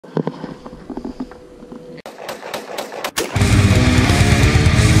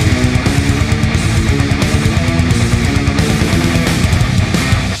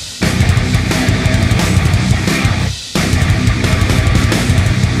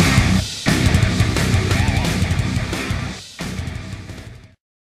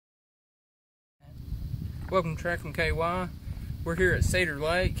Welcome to TrackemKY. We're here at Cedar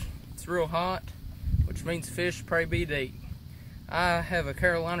Lake. It's real hot, which means fish probably be deep. I have a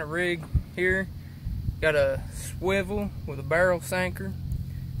Carolina rig here. Got a swivel with a barrel sinker.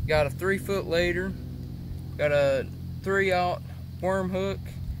 Got a 3-foot leader. Got a 3/0 worm hook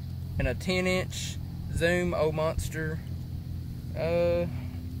and a 10-inch Zoom old monster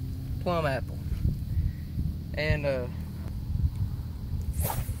plum apple. And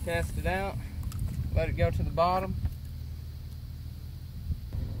cast it out. Let it go to the bottom,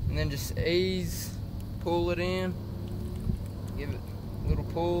 and then just pull it in, give it little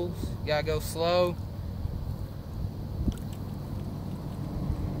pulls. You gotta go slow.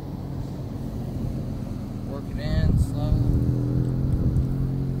 Work it in slowly.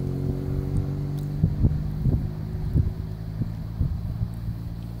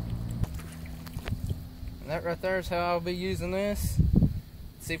 And that right there is how I'll be using this.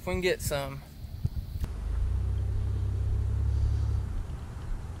 See if we can get some.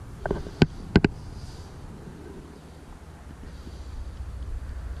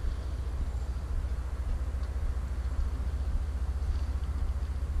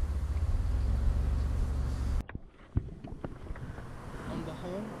 On the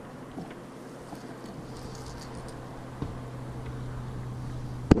hole.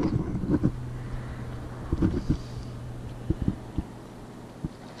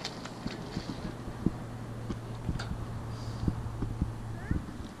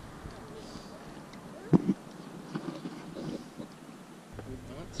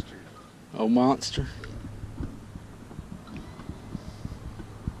 Oh, monster.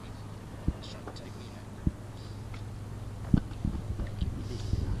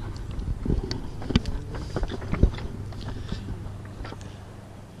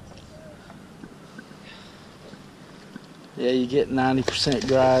 Yeah, you get 90%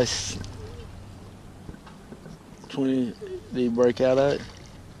 grass. 20, do you break out of it?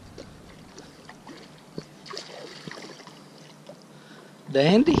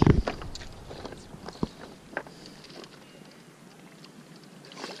 Dandy.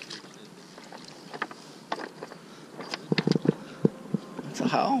 That's a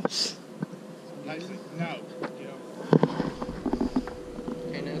house. No.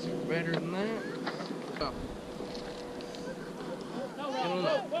 Can't ask for better than that. Oh.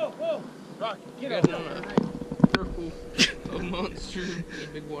 Whoa. Rocky, get Got on a purple monster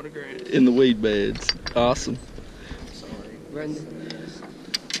big water grass. In the weed beds. Awesome. Sorry. Run.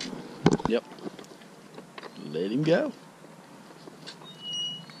 Yep. Let him go.